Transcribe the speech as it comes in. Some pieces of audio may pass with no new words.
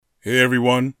Hey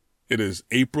everyone, it is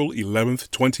April 11th,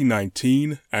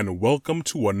 2019, and welcome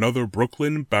to another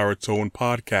Brooklyn Baritone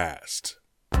Podcast.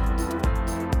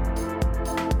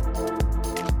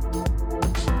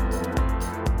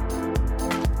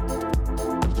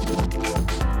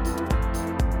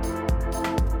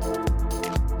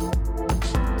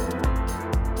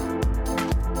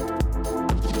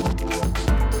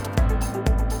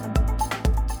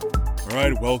 All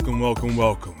right,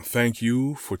 welcome. Thank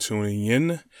you for tuning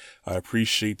in. I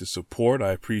appreciate the support.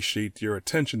 I appreciate your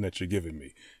attention that you're giving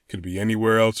me. Could be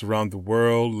anywhere else around the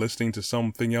world, listening to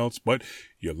something else, but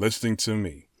you're listening to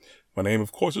me. My name,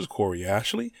 of course, is Corey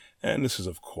Ashley, and this is,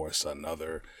 of course,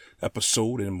 another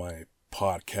episode in my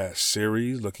podcast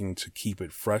series, looking to keep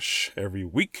it fresh every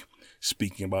week,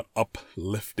 speaking about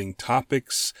uplifting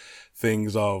topics,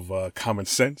 things of common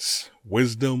sense,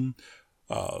 wisdom,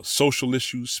 social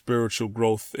issues, spiritual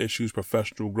growth issues,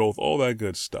 professional growth, all that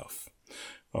good stuff.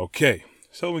 Okay,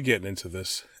 so we're getting into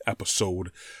this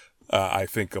episode. I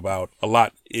think about a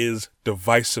lot is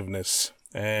divisiveness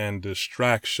and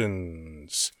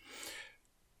distractions.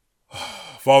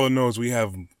 Father knows we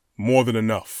have more than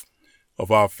enough of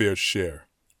our fair share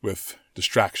with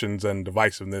distractions and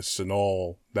divisiveness and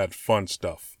all that fun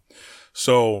stuff.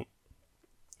 So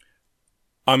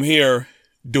I'm here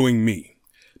doing me.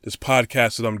 This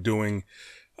podcast that I'm doing,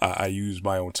 I use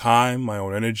my own time, my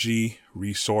own energy,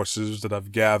 resources that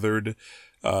I've gathered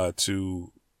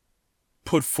to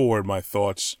put forward my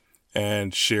thoughts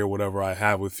and share whatever I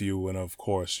have with you. And of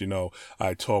course,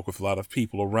 I talk with a lot of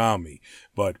people around me,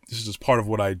 but this is just part of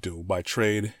what I do. By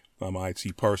trade, I'm an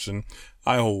IT person.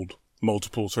 I hold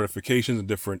multiple certifications in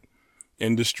different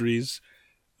industries,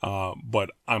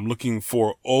 but I'm looking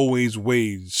for always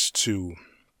ways to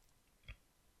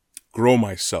grow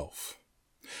myself.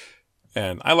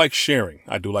 And I like sharing.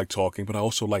 I do like talking, but I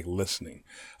also like listening.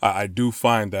 I do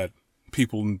find that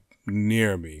people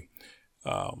near me,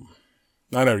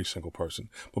 not every single person,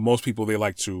 but most people, they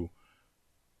like to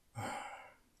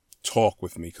talk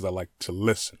with me because I like to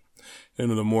listen. And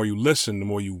the more you listen, the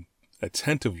more you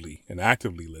attentively and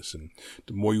actively listen,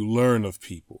 the more you learn of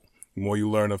people. The more you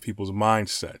learn of people's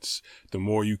mindsets, the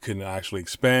more you can actually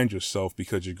expand yourself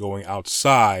because you're going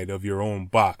outside of your own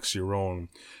box, your own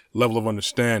level of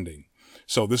understanding.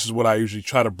 So this is what I usually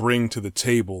try to bring to the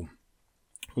table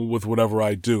with whatever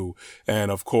I do.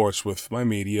 And of course, with my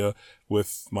media,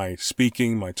 with my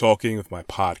speaking, my talking, with my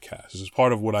podcast. This is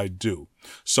part of what I do.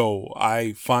 So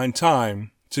I find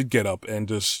time to get up and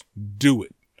just do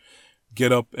it.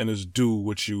 Get up and just do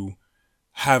what you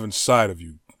have inside of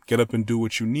you. Get up and do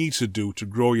what you need to do to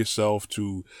grow yourself,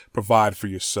 to provide for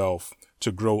yourself, to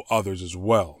grow others as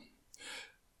well.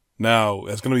 Now,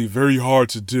 that's going to be very hard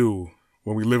to do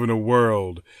when we live in a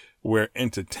world where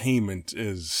entertainment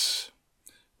is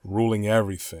ruling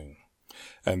everything.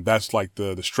 And that's like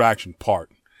the distraction part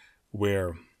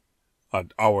where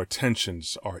our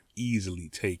attentions are easily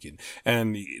taken.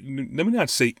 And let me not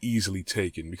say easily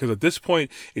taken, because at this point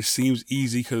it seems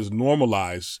easy because it's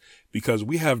normalized, because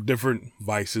we have different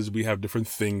vices, we have different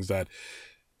things that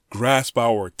grasp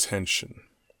our attention.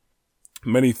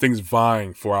 Many things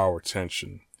vying for our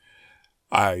attention.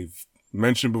 I've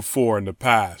mentioned before in the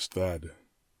past that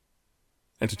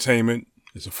entertainment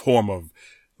is a form of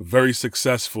very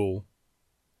successful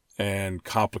and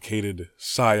complicated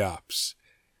psyops.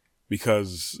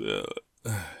 Because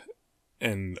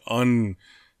an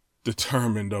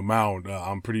undetermined amount,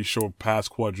 I'm pretty sure past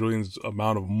quadrillions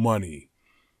amount of money,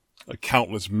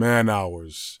 countless man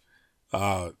hours,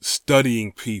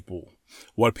 studying people,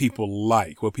 what people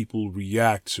like, what people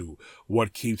react to,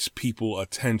 what keeps people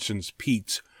attentions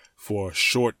peaked for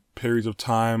short periods of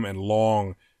time and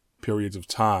long periods of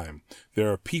time. There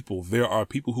are people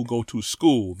who go to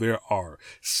school. There are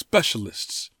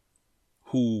specialists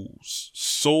whose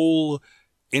sole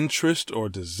interest or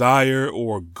desire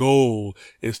or goal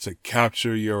is to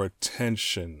capture your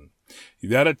attention.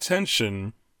 That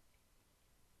attention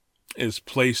is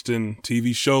placed in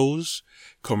TV shows,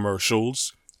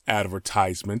 commercials,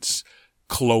 advertisements,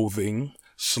 clothing,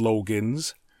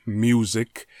 slogans,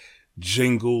 music,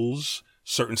 jingles,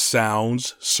 certain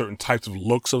sounds, certain types of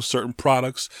looks of certain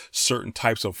products, certain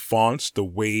types of fonts, the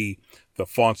way the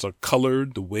fonts are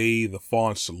colored, the way the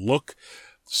fonts look,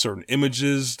 certain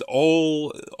images,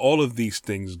 all of these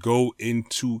things go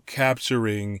into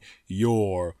capturing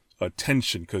your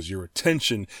attention, because your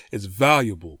attention is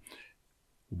valuable.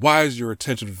 Why is your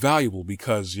attention valuable?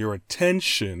 Because your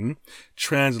attention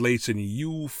translates in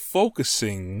you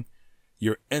focusing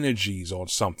your energies on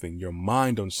something, your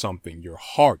mind on something, your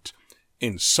heart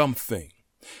in something.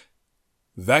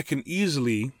 That can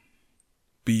easily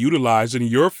be utilized in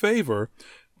your favor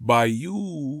by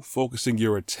you focusing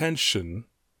your attention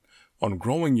on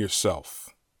growing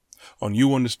yourself, on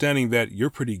you understanding that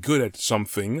you're pretty good at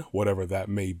something, whatever that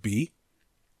may be.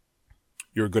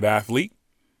 You're a good athlete.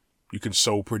 You can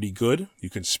sew pretty good. You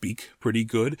can speak pretty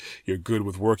good. You're good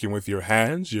with working with your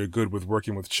hands. You're good with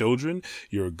working with children.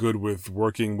 You're good with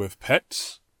working with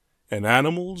pets and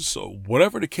animals. So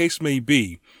whatever the case may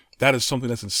be, that is something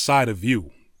that's inside of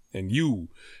you. And you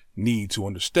need to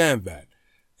understand that.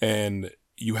 And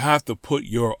you have to put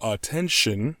your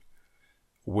attention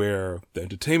where the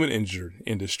entertainment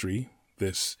industry,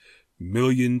 this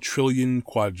million, trillion,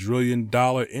 quadrillion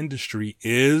dollar industry,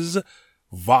 is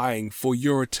vying for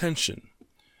your attention.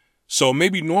 So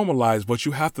maybe normalize, but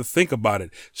you have to think about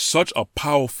it. Such a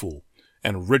powerful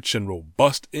and rich and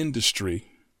robust industry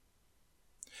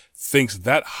thinks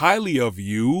that highly of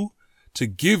you to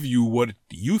give you what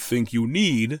you think you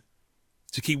need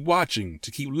to keep watching, to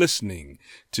keep listening,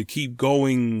 to keep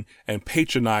going and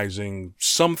patronizing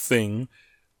something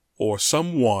or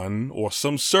someone or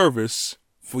some service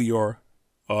for your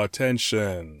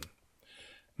attention.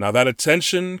 Now, that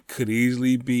attention could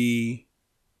easily be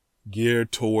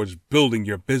geared towards building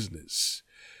your business,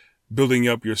 building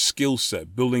up your skill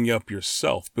set, building up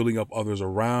yourself, building up others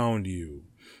around you.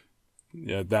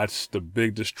 Yeah, that's the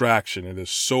big distraction. And there's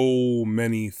so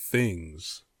many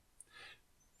things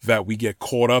that we get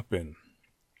caught up in.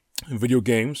 In video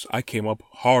games, I came up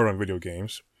hard on video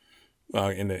games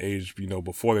in the age,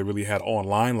 before they really had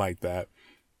online like that.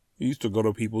 You used to go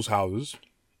to people's houses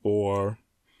or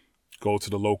go to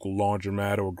the local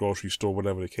laundromat or grocery store,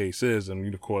 whatever the case is.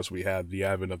 And of course, we had the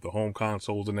advent of the home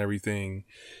consoles and everything,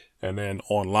 and then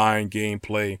online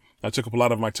gameplay. That took up a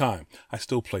lot of my time. I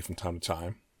still play from time to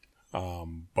time,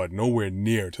 but nowhere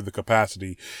near to the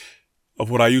capacity of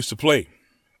what I used to play.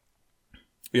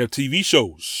 We have TV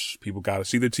shows. People got to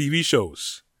see the TV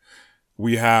shows.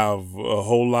 We have a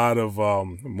whole lot of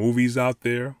movies out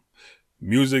there.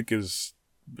 Music is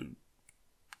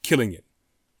killing it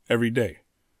every day.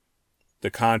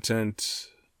 The content,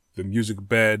 the music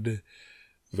bed,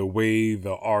 the way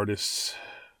the artist's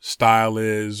style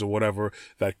is or whatever,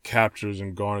 that captures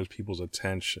and garners people's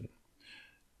attention.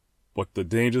 But the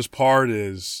dangerous part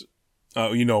is,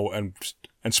 and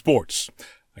sports.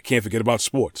 I can't forget about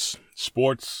sports.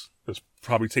 Sports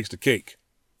probably takes the cake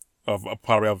out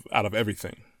of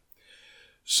everything.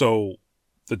 So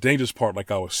the dangerous part, like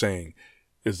I was saying,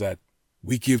 is that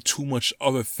we give too much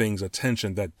other things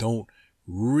attention that don't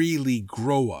really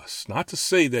grow us. Not to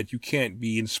say that you can't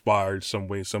be inspired some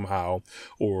way, somehow,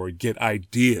 or get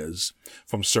ideas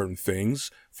from certain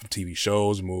things, from TV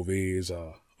shows, movies,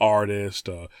 artist,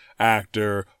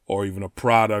 actor, or even a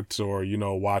product, or,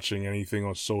 watching anything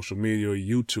on social media or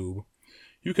YouTube.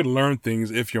 You can learn things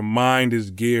if your mind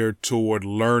is geared toward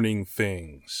learning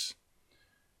things.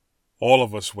 All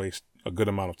of us waste a good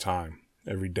amount of time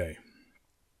every day.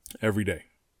 Every day.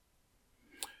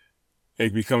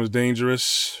 It becomes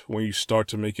dangerous when you start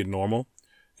to make it normal,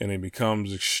 and it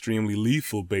becomes extremely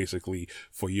lethal, basically,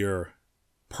 for your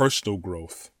personal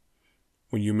growth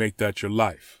when you make that your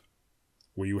life,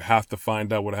 where you have to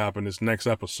find out what happened this next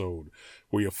episode,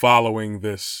 where you're following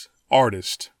this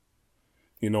artist,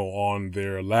 on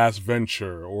their last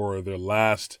venture or their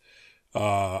last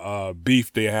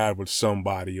beef they had with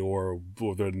somebody, or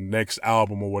their next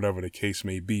album, or whatever the case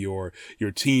may be, or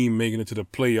your team making it to the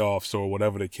playoffs, or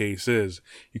whatever the case is.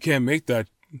 You can't make that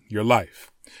your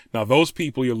life. Now, those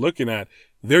people you're looking at,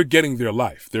 they're getting their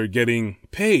life. They're getting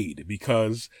paid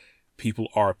because people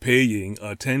are paying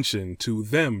attention to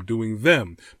them, doing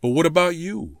them. But what about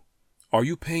you? Are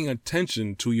you paying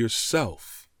attention to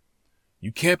yourself?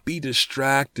 You can't be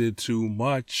distracted too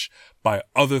much by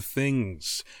other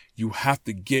things. You have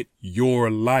to get your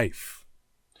life.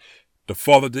 The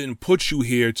Father didn't put you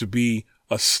here to be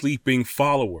a sleeping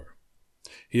follower.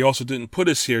 He also didn't put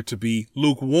us here to be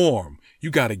lukewarm.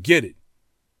 You got to get it.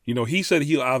 He said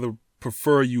he'll either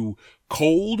prefer you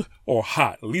cold or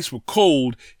hot. At least with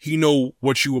cold, he know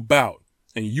what you about,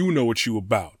 and you know what you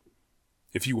about.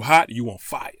 If you hot, you on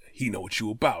fire. He know what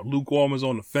you about. Lukewarm is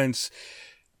on the fence.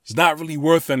 It's not really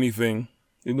worth anything.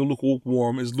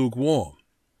 Lukewarm is lukewarm.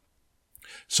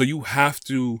 So you have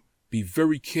to be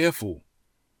very careful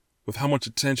with how much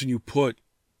attention you put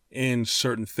in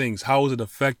certain things. How is it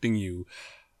affecting you?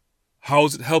 How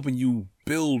is it helping you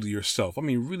build yourself?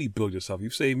 Really build yourself.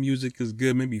 You say music is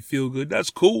good, maybe feel good.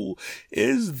 That's cool.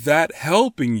 Is that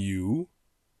helping you,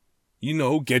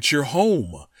 get your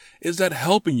home? Is that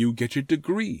helping you get your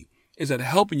degree? Is that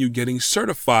helping you getting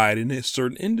certified in a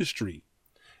certain industry?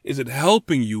 Is it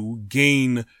helping you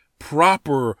gain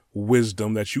proper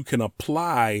wisdom that you can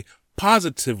apply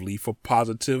positively for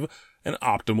positive an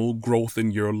optimal growth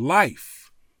in your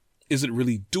life? Is it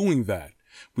really doing that?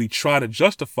 We try to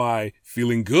justify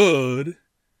feeling good,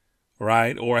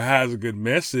 right? Or it has a good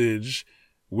message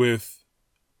with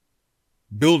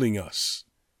building us,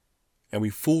 and we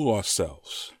fool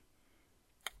ourselves.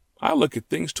 I look at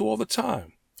things too all the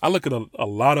time. I look at a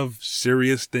lot of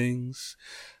serious things,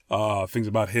 things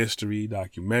about history,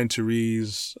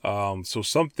 documentaries. So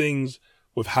some things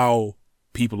with how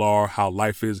people are, how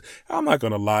life is, I'm not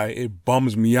going to lie, it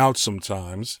bums me out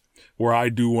sometimes, where I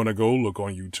do want to go look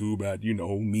on YouTube at,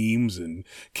 memes and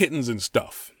kittens and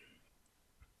stuff.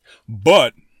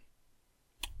 But,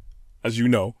 as you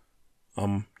know,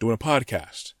 I'm doing a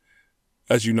podcast.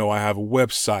 As you know, I have a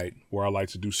website where I like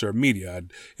to do certain media.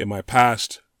 In my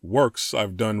past works,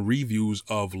 I've done reviews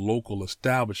of local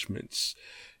establishments.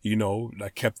 I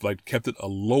kept it a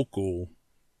local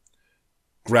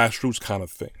grassroots kind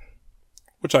of thing,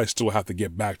 which I still have to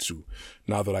get back to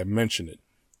now that I mention it.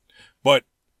 But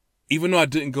even though I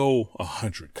didn't go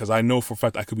 100, because I know for a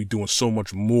fact I could be doing so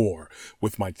much more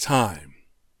with my time,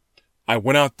 I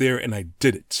went out there and I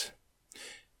did it.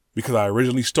 Because I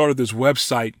originally started this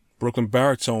website, Brooklyn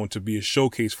Baritone, to be a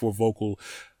showcase for vocal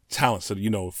talents,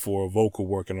 for vocal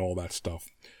work and all that stuff.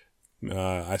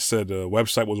 I said the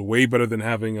website was way better than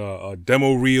having a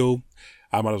demo reel.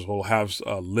 I might as well have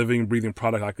a living, breathing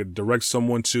product I could direct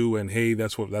someone to, and hey,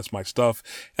 that's my stuff.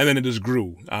 And then it just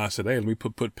grew. I said, hey, let me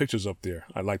put pictures up there.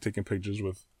 I like taking pictures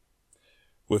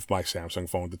with my Samsung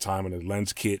phone at the time and a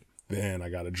lens kit. Then I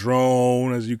got a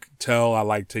drone, as you can tell. I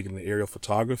like taking the aerial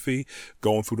photography,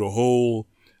 going through the whole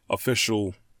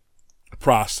official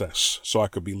process so I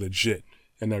could be legit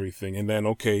and everything. And then,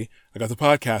 okay, I got the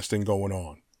podcasting going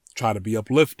on. Try to be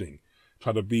uplifting.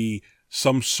 Try to be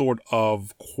some sort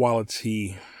of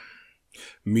quality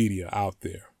media out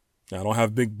there. Now, I don't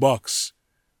have big bucks,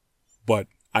 but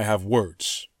I have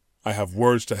words. I have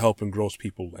words to help and grow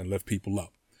people and lift people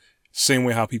up. Same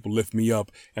way how people lift me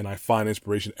up, and I find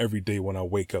inspiration every day when I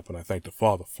wake up, and I thank the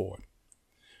Father for it.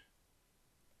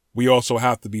 We also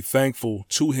have to be thankful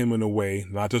to him in a way,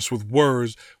 not just with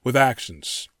words, with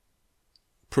actions.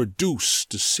 Produce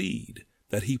the seed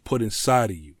that he put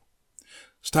inside of you.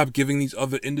 Stop giving these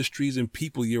other industries and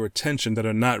people your attention that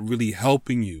are not really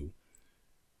helping you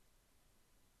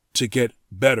to get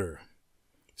better,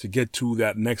 to get to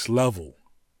that next level,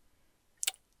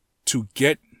 to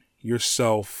get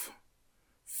yourself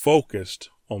focused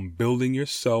on building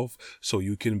yourself so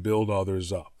you can build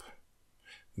others up.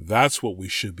 That's what we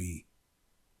should be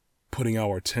putting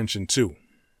our attention to.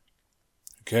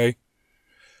 Okay?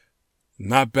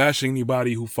 Not bashing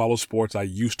anybody who follows sports. I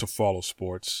used to follow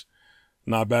sports.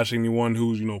 Not bashing anyone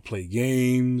who's, play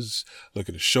games, look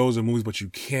at the shows and movies, but you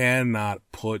cannot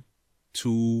put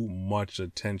too much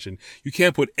attention. You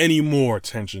can't put any more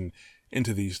attention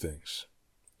into these things.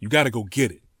 You got to go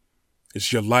get it.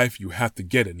 It's your life. You have to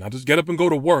get it. Not just get up and go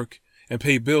to work and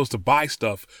pay bills to buy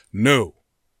stuff. No,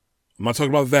 I'm not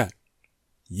talking about that.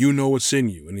 You know what's in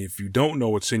you. And if you don't know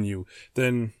what's in you,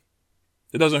 then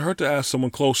it doesn't hurt to ask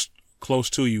someone close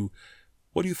to you,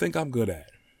 what do you think I'm good at?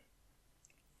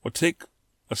 Or take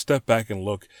a step back and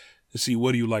look to see,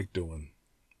 what do you like doing?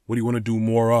 What do you want to do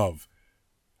more of?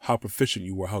 How proficient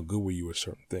you were, how good were you at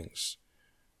certain things?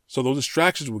 So those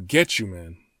distractions will get you,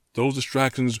 man. Those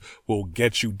distractions will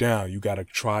get you down. You got to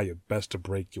try your best to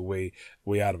break your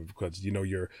way out of it, because,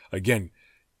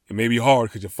 it may be hard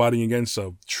because you're fighting against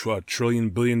a trillion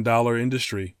billion dollar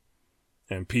industry,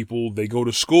 and people, they go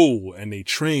to school and they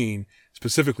train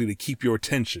specifically to keep your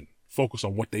attention focused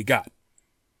on what they got.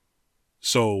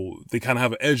 So they kind of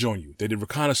have an edge on you. They did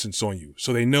reconnaissance on you,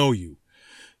 so they know you.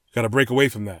 You got to break away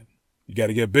from that. You got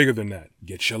to get bigger than that.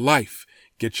 Get your life.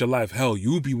 Get your life. Hell,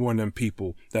 you be one of them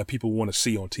people that people want to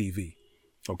see on TV.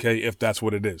 Okay? If that's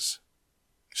what it is.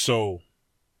 So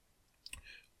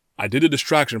I did the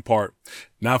distraction part.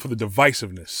 Now for the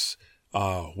divisiveness.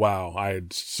 Wow. I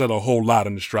had said a whole lot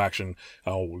in distraction.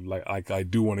 Like I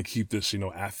do want to keep this,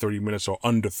 at 30 minutes or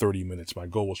under 30 minutes. My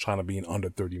goal was trying to be in under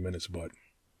 30 minutes, but,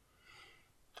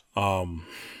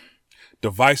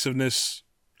 divisiveness,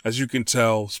 as you can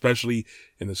tell, especially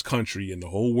in this country and the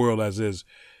whole world as is,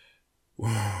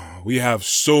 we have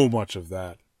so much of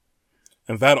that.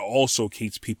 And that also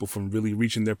keeps people from really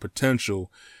reaching their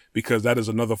potential, because that is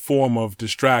another form of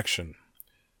distraction.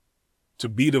 To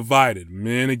be divided,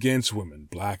 men against women,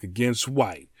 black against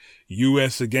white,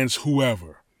 U.S. against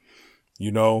whoever,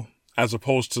 as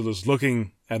opposed to just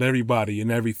looking at everybody and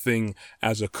everything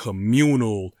as a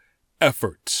communal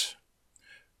effort.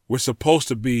 We're supposed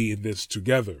to be in this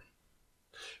together.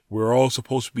 We're all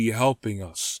supposed to be helping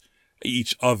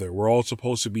each other. We're all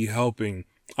supposed to be helping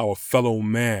our fellow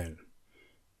man.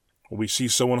 When we see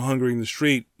someone hungry in the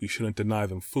street, we shouldn't deny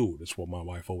them food. That's what my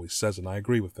wife always says, and I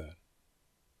agree with that.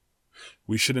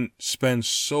 We shouldn't spend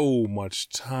so much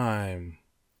time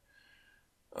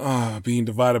being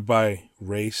divided by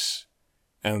race,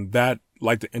 and that,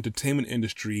 like the entertainment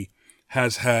industry,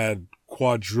 has had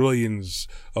quadrillions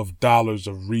of dollars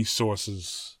of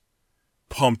resources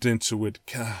pumped into it,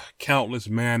 countless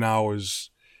man hours,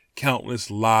 countless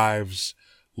lives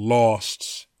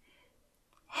lost,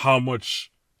 how much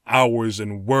hours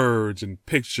and words and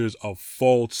pictures of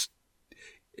false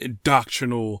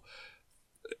doctrinal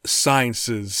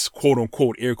sciences, quote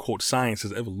unquote, air quote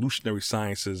sciences, evolutionary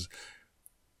sciences,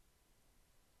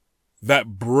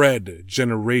 that bred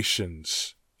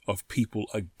generations of people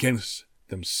against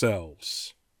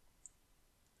themselves.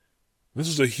 This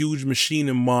is a huge machine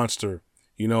and monster,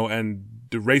 and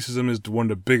the racism is one of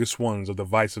the biggest ones of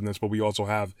divisiveness, but we also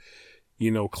have,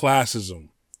 classism,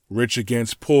 rich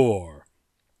against poor.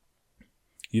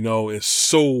 It's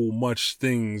so much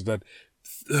things that,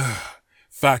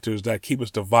 factors that keep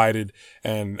us divided.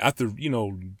 And after,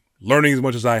 learning as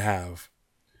much as I have,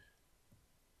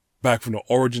 back from the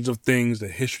origins of things, the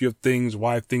history of things,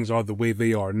 why things are the way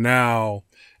they are now,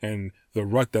 and the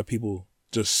rut that people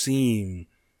just seem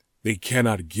they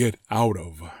cannot get out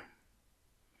of.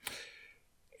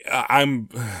 I'm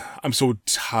so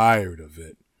tired of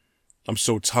it. I'm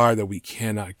so tired that we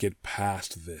cannot get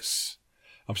past this.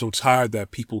 I'm so tired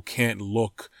that people can't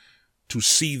look to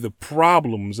see the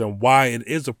problems and why it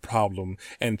is a problem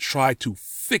and try to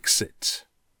fix it.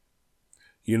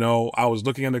 I was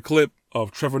looking at a clip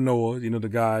of Trevor Noah, the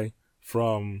guy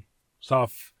from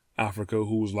South Africa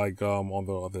who was like on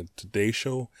the Today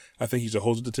Show. I think he's a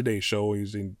host of the Today Show.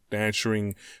 He's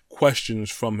answering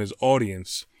questions from his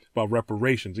audience about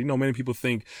reparations. Many people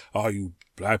think, you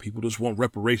black people just want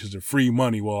reparations and free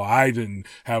money. Well, I didn't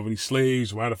have any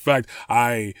slaves. Matter of fact,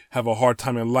 I have a hard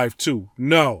time in life too.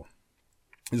 No,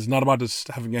 it's not about just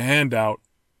having a handout.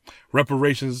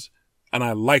 Reparations, and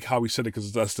I like how he said it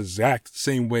because that's the exact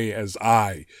same way as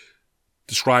I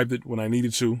described it when I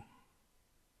needed to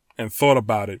and thought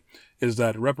about it, is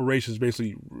that reparations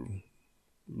basically,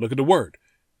 look at the word,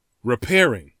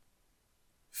 repairing.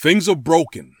 Things are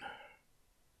broken.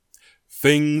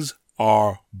 Things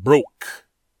are broke.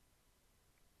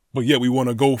 But yet we want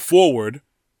to go forward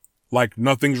like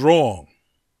nothing's wrong.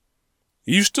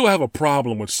 You still have a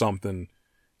problem with something.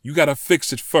 You got to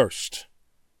fix it first.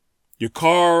 Your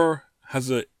car has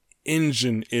an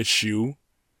engine issue.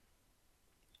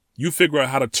 You figure out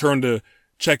how to turn the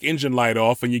check engine light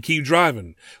off and you keep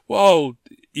driving. Well,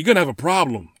 you're going to have a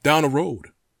problem down the road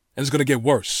and it's going to get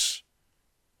worse.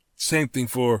 Same thing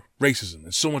for racism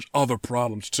and so much other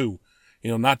problems too.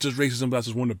 Not just racism, but that's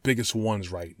just one of the biggest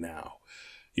ones right now.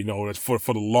 That's for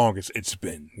the longest it's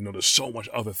been. There's so much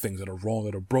other things that are wrong,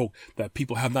 that are broke, that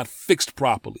people have not fixed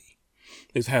properly.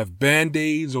 They just have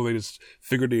Band-Aids, or they just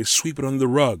figure they sweep it under the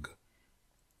rug.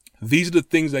 These are the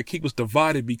things that keep us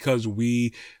divided because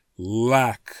we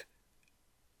lack,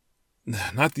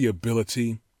 not the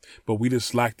ability, but we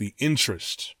just lack the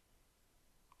interest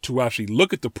to actually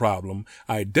look at the problem,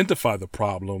 identify the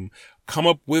problem, come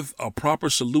up with a proper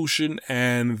solution,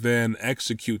 and then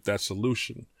execute that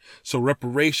solution. So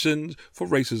reparations for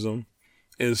racism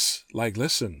is like,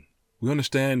 listen, we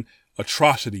understand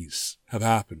atrocities have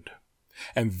happened.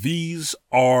 And these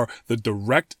are the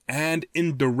direct and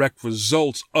indirect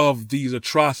results of these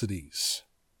atrocities.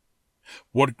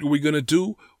 What are we going to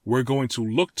do? We're going to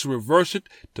look to reverse it,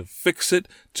 to fix it,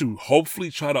 to hopefully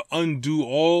try to undo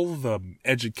all the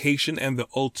education and the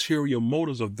ulterior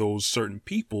motives of those certain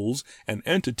peoples and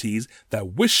entities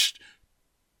that wish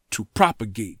to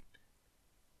propagate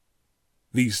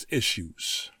these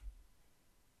issues.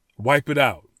 Wipe it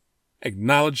out,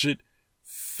 acknowledge it,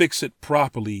 fix it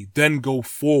properly, then go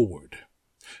forward.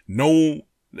 So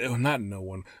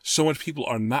much people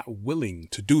are not willing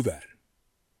to do that.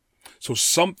 So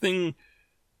something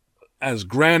as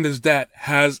grand as that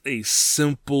has a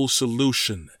simple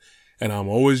solution. And I'm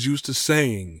always used to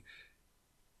saying,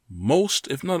 most,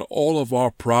 if not all of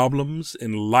our problems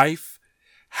in life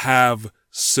have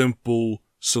simple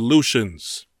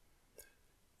solutions.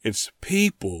 It's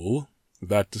people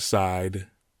that decide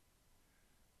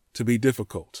to be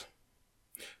difficult.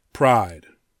 Pride,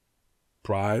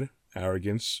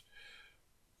 arrogance,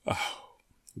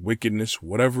 wickedness,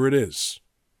 whatever it is.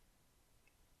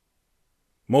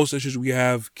 Most issues we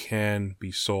have can be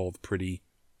solved pretty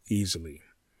easily.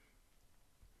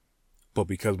 But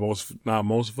because not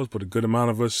most of us, but a good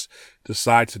amount of us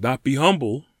decide to not be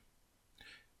humble,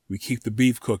 we keep the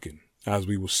beef cooking, as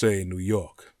we will say in New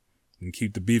York. And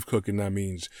keep the beef cooking, that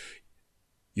means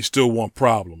you still want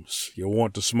problems. You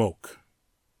want the smoke.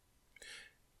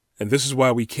 And this is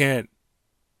why we can't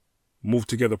move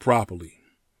together properly.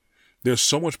 There's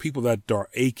so much people that are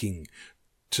aching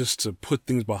just to put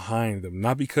things behind them,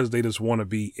 not because they just want to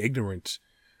be ignorant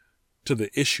to the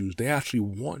issues. They actually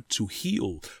want to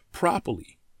heal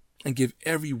properly and give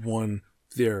everyone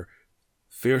their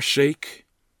fair shake,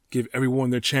 give everyone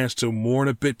their chance to mourn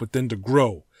a bit, but then to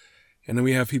grow. And then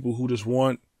we have people who just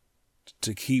want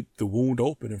to keep the wound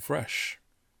open and fresh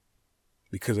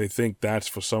because they think that's,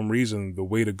 for some reason, the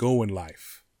way to go in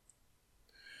life.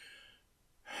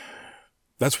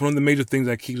 That's one of the major things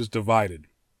that keeps us divided.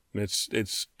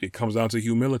 It comes down to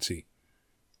humility.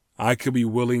 I could be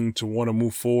willing to want to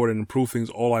move forward and improve things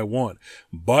all I want.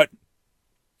 But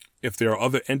if there are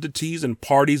other entities and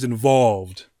parties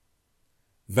involved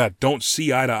that don't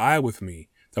see eye to eye with me,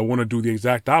 that want to do the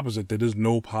exact opposite, there is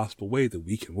no possible way that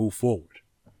we can move forward.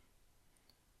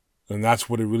 And that's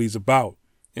what it really is about.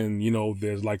 And,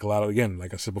 there's like a lot of, again,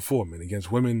 like I said before, men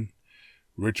against women,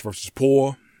 rich versus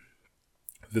poor,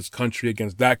 this country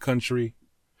against that country,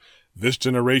 this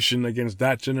generation against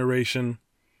that generation.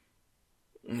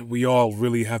 We all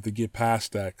really have to get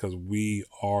past that because we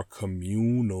are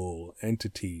communal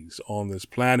entities on this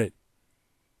planet.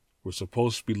 We're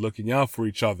supposed to be looking out for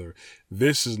each other.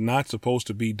 This is not supposed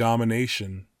to be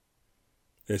domination.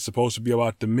 It's supposed to be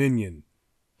about dominion.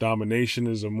 Domination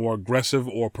is a more aggressive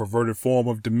or perverted form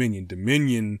of dominion.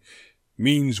 Dominion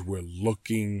means we're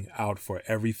looking out for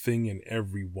everything and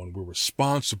everyone. We're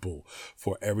responsible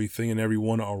for everything and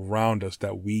everyone around us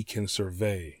that we can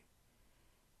survey.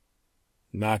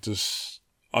 Not just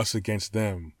us against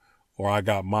them, or I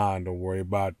got mine, don't worry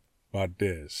about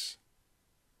this.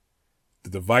 The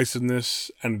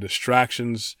divisiveness and the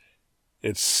distractions,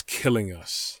 it's killing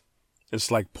us.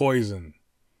 It's like poison.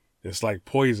 It's like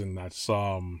poison that's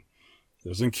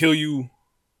doesn't kill you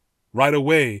right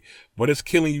away, but it's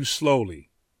killing you slowly.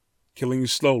 Killing you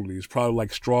slowly. It's probably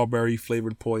like strawberry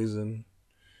flavored poison.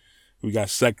 We got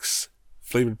sex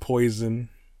flavored poison.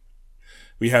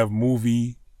 We have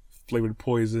movie flavored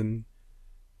poison.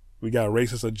 We got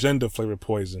racist agenda flavored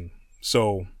poison.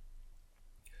 So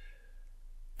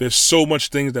there's so much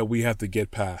things that we have to get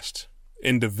past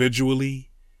individually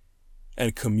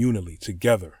and communally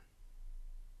together.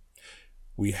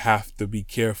 We have to be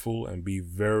careful and be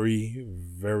very,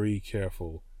 very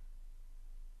careful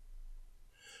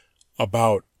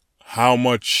about how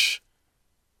much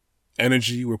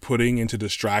energy we're putting into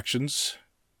distractions,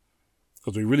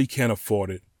 because we really can't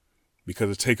afford it, because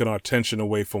it's taking our attention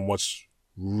away from what's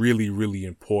really, really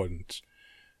important.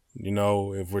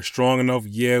 If we're strong enough,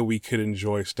 yeah, we could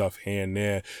enjoy stuff here and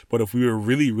there. But if we were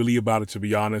really, really about it, to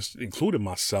be honest, including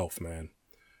myself,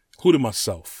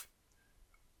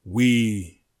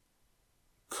 we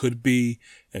could be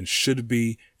and should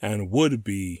be and would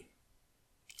be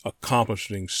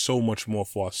accomplishing so much more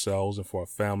for ourselves and for our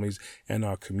families and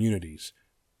our communities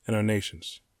and our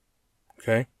nations.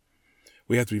 Okay?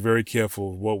 We have to be very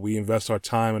careful of what we invest our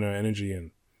time and our energy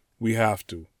in. We have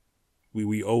to.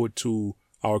 We owe it to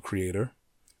our Creator.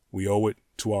 We owe it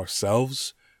to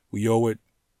ourselves. We owe it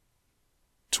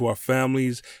to our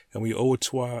families, and we owe it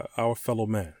to our fellow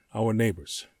man, our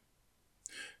neighbors.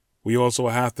 We also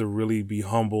have to really be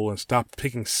humble and stop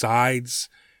picking sides,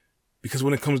 because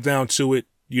when it comes down to it,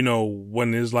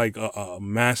 when there's like a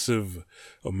massive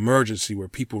emergency where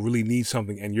people really need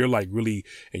something and you're like really,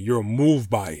 and you're moved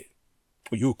by it,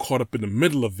 or you're caught up in the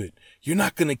middle of it, you're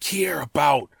not going to care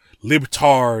about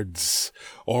libtards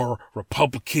or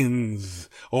Republicans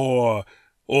or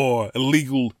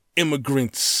illegal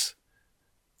immigrants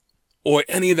or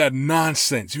any of that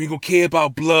nonsense. You ain't gonna care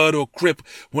about blood or Crip.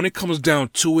 When it comes down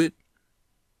to it,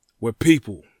 we're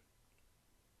people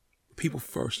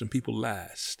first and people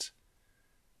last.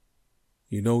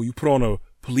 You put on a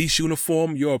police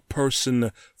uniform, you're a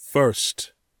person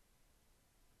first.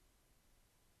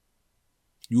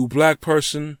 You a black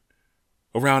person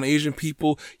around Asian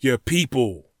people, you're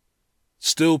people.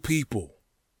 Still people.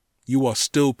 You are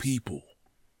still people.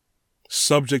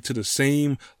 Subject to the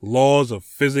same laws of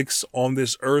physics on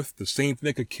this earth. The same thing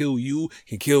that could kill you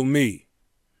can kill me.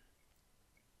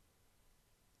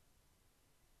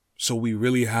 So we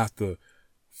really have to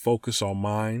focus our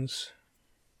minds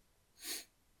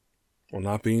on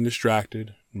not being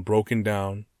distracted and broken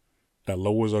down. That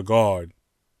lowers our guard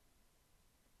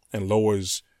and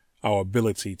lowers our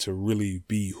ability to really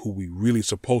be who we really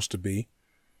supposed to be.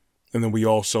 And then we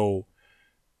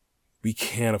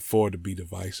can't afford to be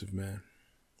divisive, man.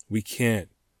 We can't.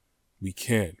 We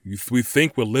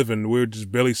think we're living, we're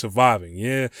just barely surviving.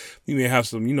 Yeah, we may have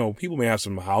some, people may have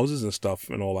some houses and stuff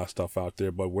and all that stuff out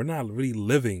there, but we're not really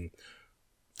living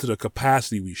to the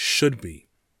capacity we should be.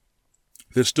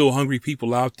 There's still hungry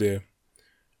people out there.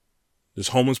 There's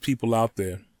homeless people out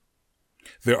there.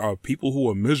 There are people who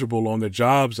are miserable on their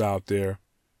jobs out there.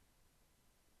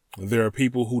 There are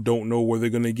people who don't know where they're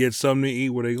going to get something to eat,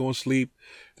 where they're going to sleep.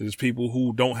 There's people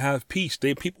who don't have peace.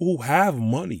 There are people who have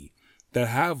money, that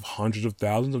have hundreds of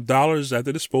thousands of dollars at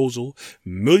their disposal,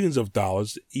 millions of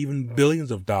dollars, even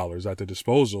billions of dollars at their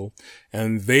disposal,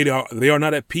 and they are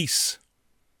not at peace.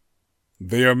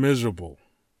 They are miserable.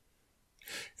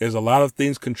 There's a lot of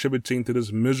things contributing to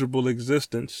this miserable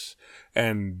existence,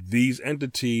 and these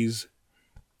entities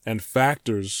and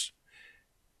factors,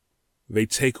 they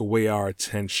take away our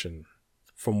attention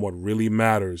from what really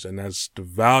matters, and that's the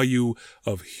value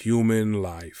of human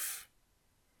life.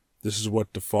 This is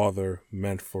what the Father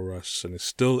meant for us, and it's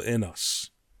still in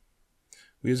us.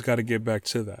 We just got to get back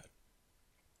to that.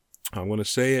 I'm going to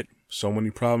say it. So many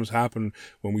problems happen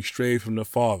when we stray from the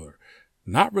Father.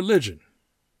 Not religion.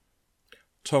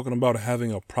 Talking about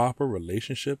having a proper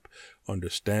relationship,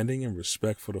 understanding, and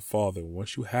respect for the Father.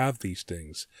 Once you have these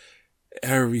things,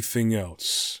 everything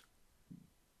else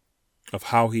of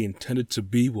how He intended to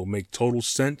be will make total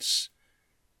sense,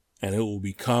 and it will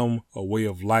become a way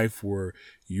of life where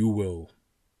you will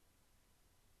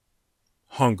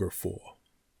hunger for.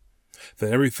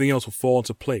 Then everything else will fall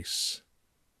into place.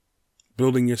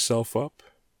 Building yourself up,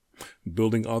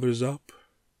 building others up,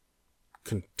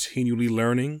 continually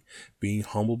learning, being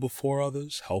humble before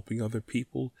others, helping other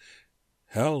people.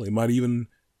 Hell, it might even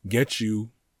get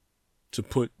you to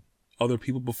put other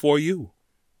people before you.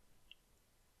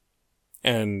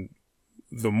 And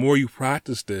the more you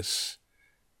practice this,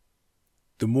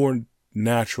 the more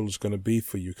natural it's going to be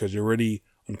for you, because you're already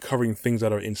uncovering things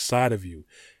that are inside of you.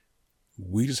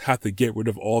 We just have to get rid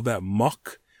of all that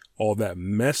muck, all that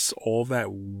mess, all that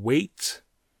weight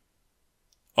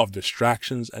of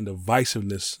distractions and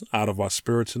divisiveness out of our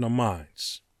spirits and our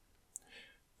minds.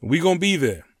 We're going to be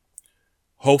there.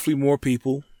 Hopefully more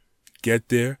people get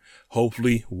there.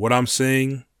 Hopefully what I'm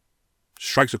saying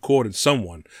strikes a chord in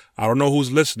someone. I don't know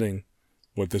who's listening,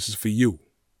 but this is for you.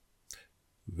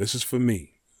 This is for me.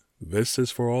 This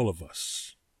is for all of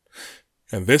us.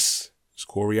 And this is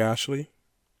Corey Ashley.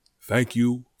 Thank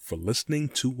you for listening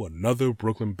to another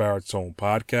Brooklyn Baritone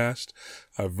podcast.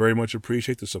 I very much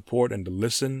appreciate the support and the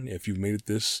listen if you've made it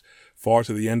this far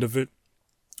to the end of it.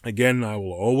 Again, I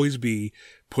will always be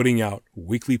putting out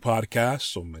weekly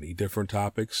podcasts on many different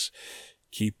topics.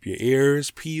 Keep your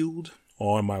ears peeled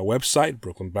on my website,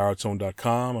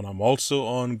 brooklynbaritone.com, and I'm also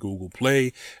on Google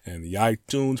Play and the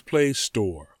iTunes Play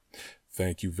Store.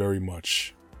 Thank you very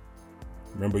much.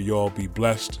 Remember, y'all, be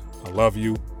blessed. I love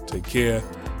you. Take care.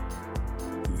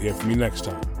 You'll hear from me next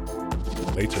time.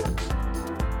 Later.